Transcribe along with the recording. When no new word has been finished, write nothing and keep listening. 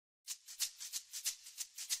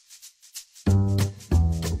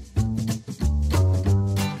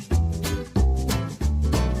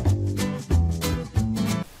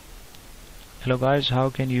Hello guys,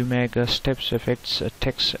 how can you make steps, effects,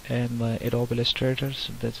 text in Adopt Illustrator?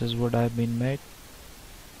 This is what I've been made.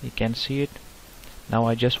 You can see it. Now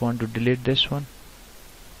I just want to delete this one.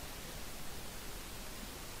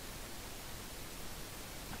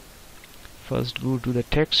 First go to the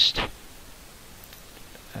text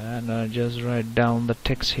and just write down the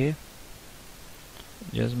text here.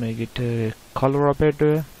 Just make it color of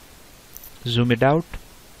it, zoom it out,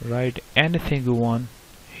 write anything you want.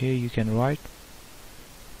 Here you can write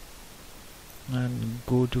and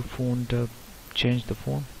go to font, change the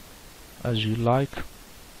font as you like.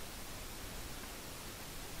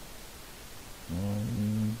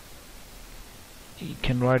 You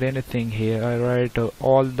can write anything here. I write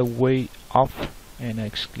all the way up an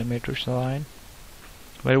exclamation sign,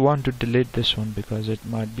 but I want to delete this one because it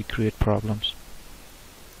might be create problems.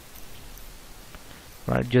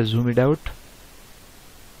 Right, just zoom it out.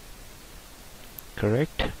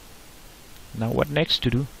 Correct. Now what next to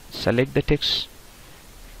do? Select the text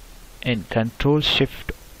and Control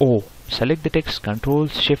Shift O. Select the text, Control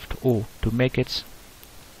Shift O to make its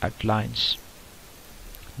outlines.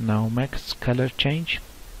 Now make its color change.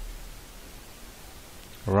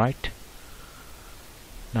 Right.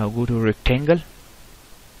 Now go to rectangle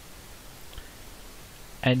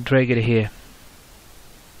and drag it here.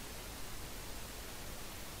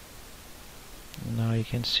 Now you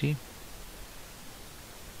can see.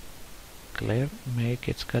 Clear. Make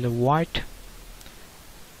its color white.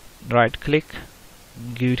 Right click,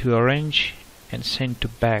 give to arrange and send to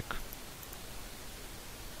back.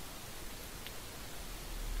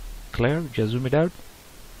 Clear. Just zoom it out.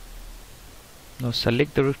 Now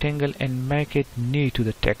select the rectangle and make it near to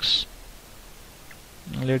the text.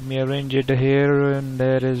 Let me arrange it here, and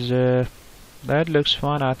there is that looks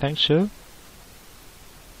fine. I think so.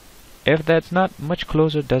 If that's not much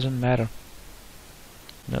closer, doesn't matter.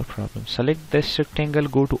 No problem. Select this rectangle,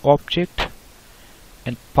 go to object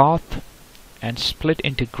and path and split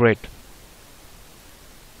into grid.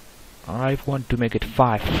 I want to make it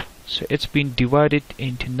 5, so it's been divided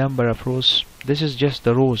into number of rows. This is just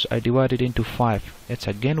the rows. I divided into 5. It's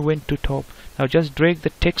again went to top. Now just drag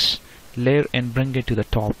the text layer and bring it to the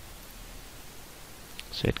top,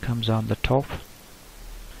 so it comes on the top.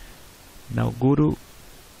 Now go to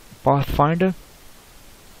Pathfinder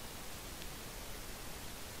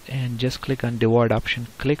and just click on divide option.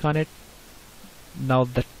 Click on it. Now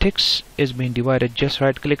the text is being divided. Just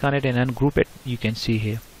right click on it and ungroup it. You can see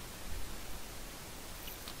here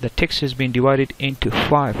the text has been divided into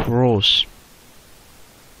 5 rows,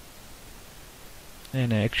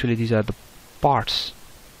 and actually these are the parts.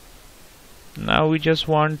 Now we just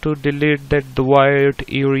want to delete the white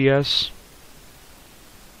areas.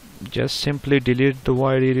 Just simply delete the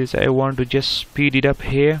white areas. I want to just speed it up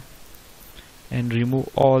here and remove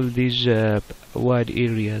all these white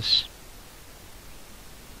areas.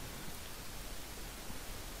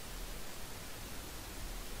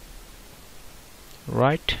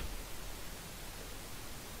 Right.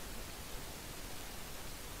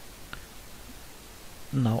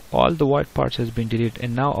 Now all the white parts has been deleted,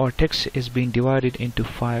 and now our text is being divided into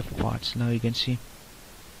 5 parts. Now you can see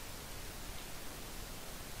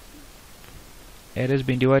it has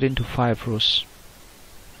been divided into 5 rows.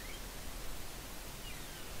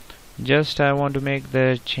 Just I want to make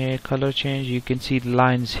the color change. You can see the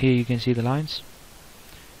lines here. You can see the lines.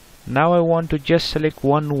 Now I want to just select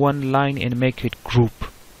one line and make it group.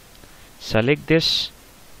 Select this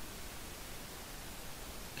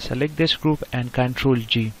group and Control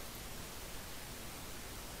G.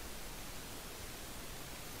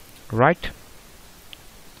 Right.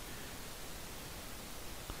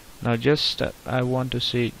 Now just I want to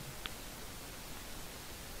say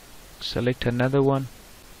select another one.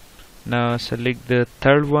 Now select the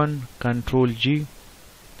third one, Control G.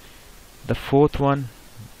 The fourth one,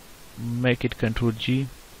 make it Control G.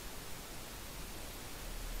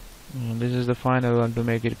 This is the final one, to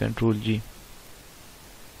make it Control G.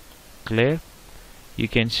 Clear. You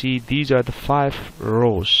can see these are the 5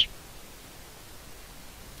 rows.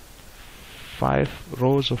 5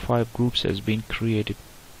 rows or 5 groups has been created.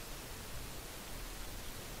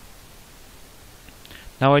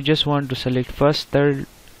 Now I just want to select first, third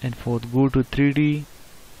and fourth. Go to 3D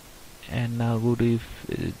and now go to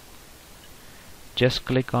just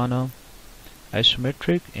click on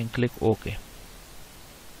isometric and click OK.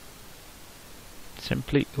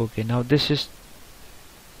 Simply OK. Now this is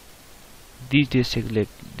these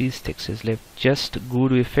text is left. Just go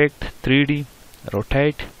to effect, 3D,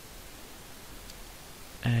 rotate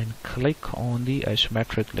and click on the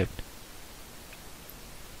isometric lift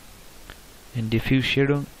and diffuse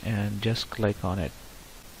shadow and just click on it.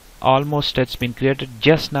 almost it's been created.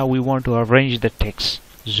 Just now we want to arrange the text.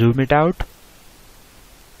 Zoom it out,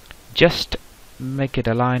 just make it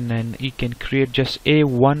align, and you can create just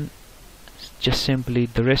A1. Just simply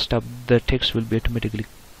the rest of the text will be automatically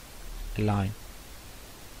aligned.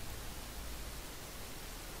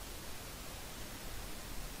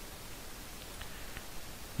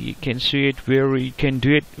 You can see it you can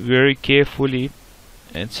do it very carefully.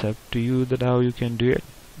 It's up to you that how you can do it.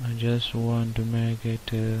 I just want to make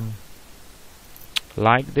it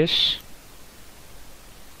like this.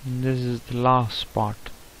 And this is the last part.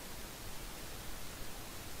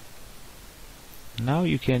 Now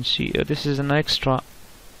you can see this is an extra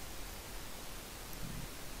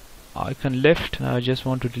icon left. Now I just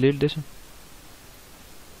want to delete this one.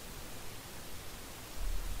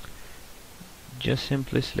 Just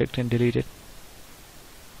simply select and delete it.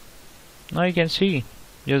 Now you can see,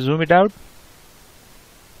 just zoom it out.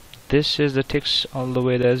 This is the text all the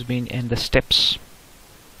way that has been in the steps.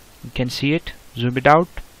 You can see it. Zoom it out.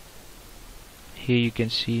 Here you can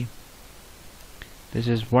see this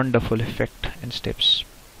is wonderful effect and steps.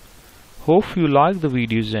 Hope you like the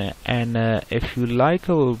videos, and if you like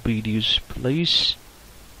our videos, please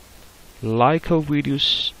like our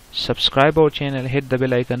videos, subscribe our channel, hit the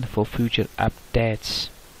bell icon for future updates.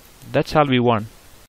 That's all we want.